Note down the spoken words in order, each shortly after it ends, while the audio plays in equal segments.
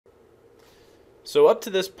So up to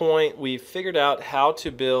this point, we've figured out how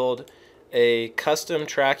to build a custom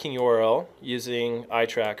tracking URL using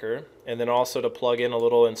iTracker, and then also to plug in a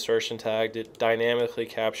little insertion tag to dynamically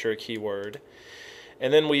capture a keyword.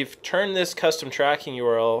 And then we've turned this custom tracking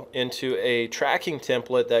URL into a tracking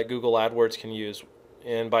template that Google AdWords can use.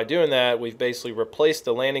 And by doing that, we've basically replaced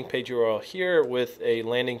the landing page URL here with a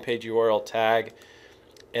landing page URL tag.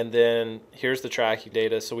 And then here's the tracking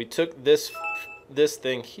data. So we took this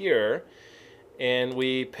thing here and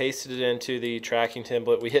we pasted it into the tracking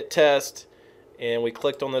template. We hit test and we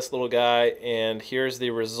clicked on this little guy, and here's the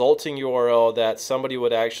resulting URL that somebody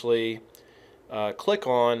would actually click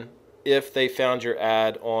on if they found your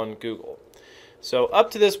ad on Google. So up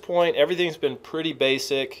to this point, everything's been pretty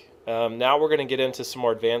basic. Now we're going to get into some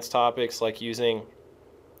more advanced topics like using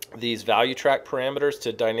these value track parameters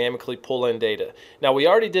to dynamically pull in data. Now we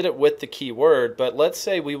already did it with the keyword, but let's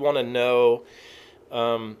say we want to know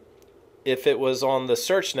if it was on the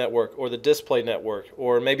search network or the display network,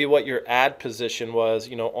 or maybe what your ad position was,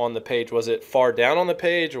 on the page. Was it far down on the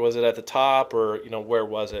page, or was it at the top, or where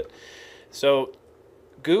was it? So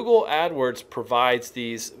Google AdWords provides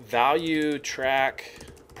these value track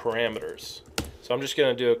parameters. So I'm just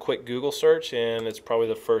going to do a quick Google search, and it's probably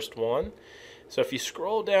the first one. So if you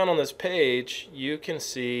scroll down on this page, you can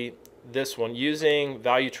see this one, using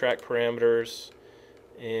value track parameters.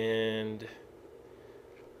 And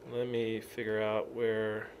let me figure out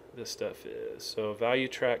where this stuff is. So value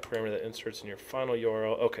track parameter that inserts in your final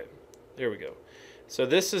URL. Okay, there we go. So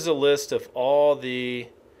this is a list of all the,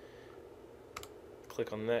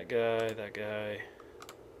 click on that guy.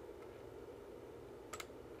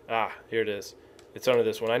 Ah, here it is. It's under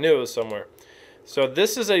this one. I knew it was somewhere. So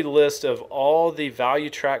this is a list of all the value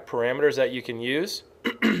track parameters that you can use.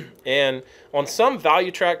 And on some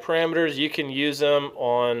value track parameters, you can use them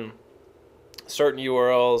on certain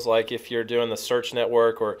URLs, like if you're doing the search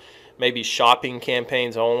network or maybe shopping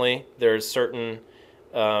campaigns only, there's certain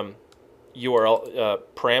URL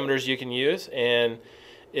parameters you can use. And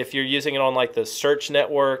if you're using it on like the search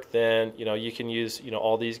network, then you can use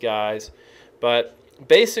all these guys. But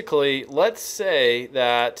basically, let's say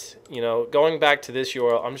that going back to this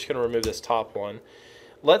URL, I'm just going to remove this top one.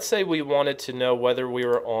 Let's say we wanted to know whether we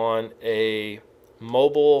were on a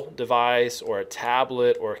mobile device or a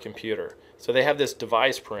tablet or a computer. So they have this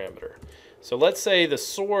device parameter. So let's say the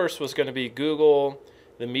source was going to be Google,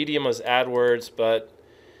 the medium was AdWords, but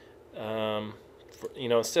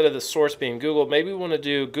instead of the source being Google, maybe we want to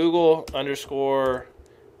do Google underscore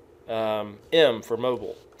M for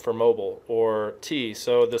mobile, or T.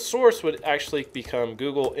 So the source would actually become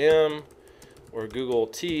Google M or Google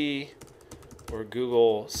T or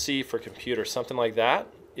Google C for computer, something like that,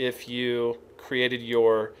 if you created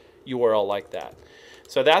your URL like that.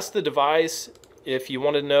 So that's the device. If you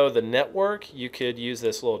want to know the network, you could use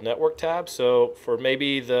this little network tab. So for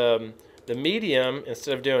maybe the medium,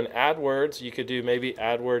 instead of doing AdWords, you could do maybe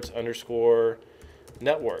AdWords underscore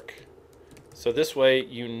network. So this way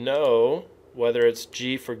whether it's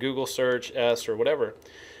G for Google search, S, or whatever.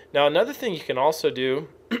 Now another thing you can also do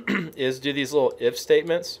is do these little if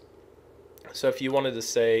statements. So if you wanted to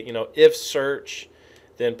say, if search,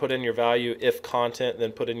 then put in your value, if content,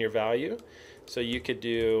 then put in your value. So you could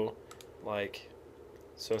do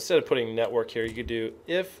so instead of putting network here, you could do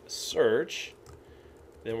if search,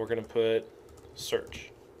 then we're going to put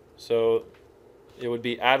search. So it would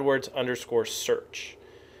be AdWords underscore search.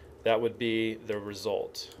 That would be the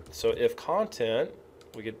result. So if content,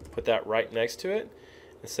 we could put that right next to it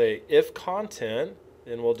and say if content,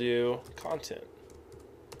 then we'll do content.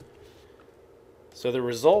 So the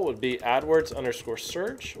result would be AdWords underscore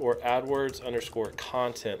search or AdWords underscore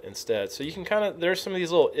content instead. So you can there's some of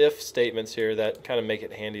these little if statements here that kind of make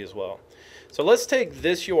it handy as well. So let's take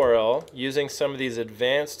this URL using some of these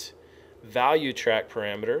advanced value track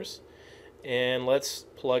parameters, and let's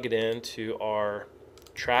plug it into our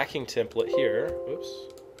tracking template here. Oops.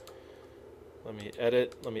 Let me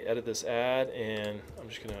edit this ad, and I'm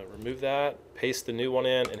just going to remove that, paste the new one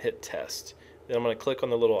in, and hit test. Then I'm going to click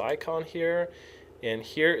on the little icon here, and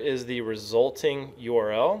here is the resulting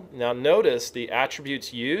URL. Now notice the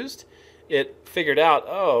attributes used. It figured out,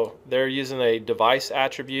 oh, they're using a device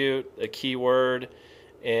attribute, a keyword,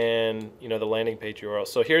 and the landing page URL.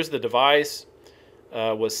 So here's the device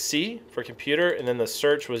was C for computer, and then the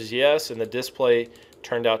search was yes, and the display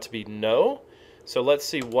turned out to be no. So let's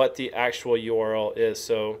see what the actual URL is.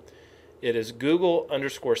 So it is Google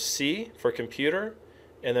underscore C for computer,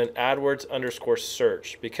 and then AdWords underscore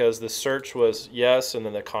search, because the search was yes and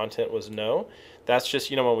then the content was no. That's just,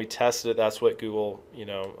 when we tested it, that's what Google,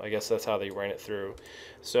 I guess that's how they ran it through.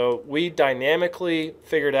 So we dynamically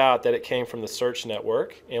figured out that it came from the search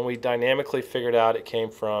network, and we dynamically figured out it came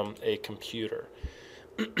from a computer.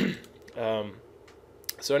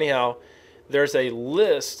 So anyhow, there's a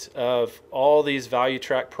list of all these value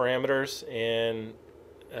track parameters, and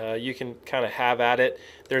you can kind of have at it.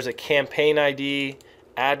 There's a campaign ID,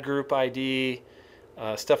 ad group ID,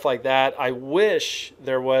 stuff like that. I wish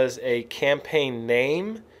there was a campaign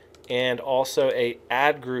name and also a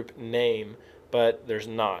ad group name, but there's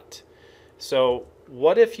not. So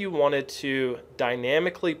what if you wanted to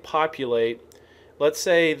dynamically populate, let's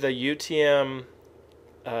say the UTM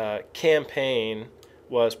campaign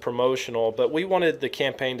was promotional, but we wanted the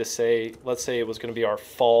campaign to say, let's say it was going to be our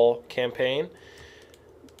fall campaign.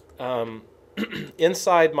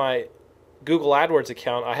 Inside my Google AdWords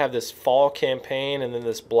account, I have this fall campaign and then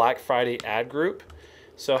this Black Friday ad group.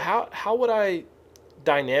 So how would I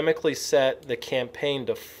dynamically set the campaign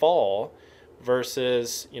to fall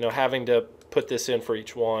versus having to put this in for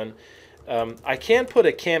each one? I can put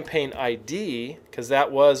a campaign ID because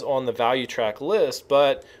that was on the value track list,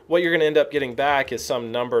 but what you're going to end up getting back is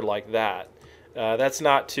some number like that. That's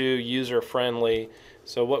not too user friendly.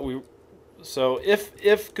 So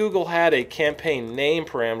if Google had a campaign name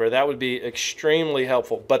parameter, that would be extremely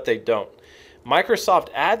helpful, but they don't. Microsoft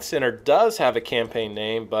Ad Center does have a campaign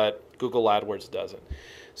name, but Google AdWords doesn't.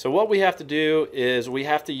 So what we have to do is we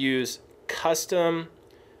have to use custom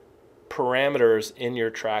parameters in your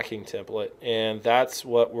tracking template, and that's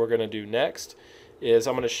what we're going to do next. Is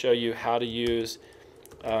I'm going to show you how to use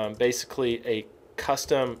basically a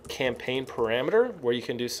custom campaign parameter where you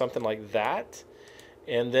can do something like that.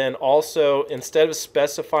 And then also, instead of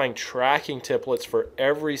specifying tracking templates for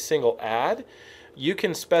every single ad, you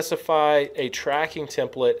can specify a tracking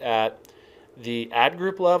template at the ad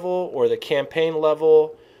group level or the campaign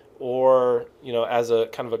level, or as a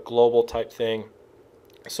kind of a global type thing.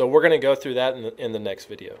 So we're going to go through that in the next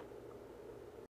video.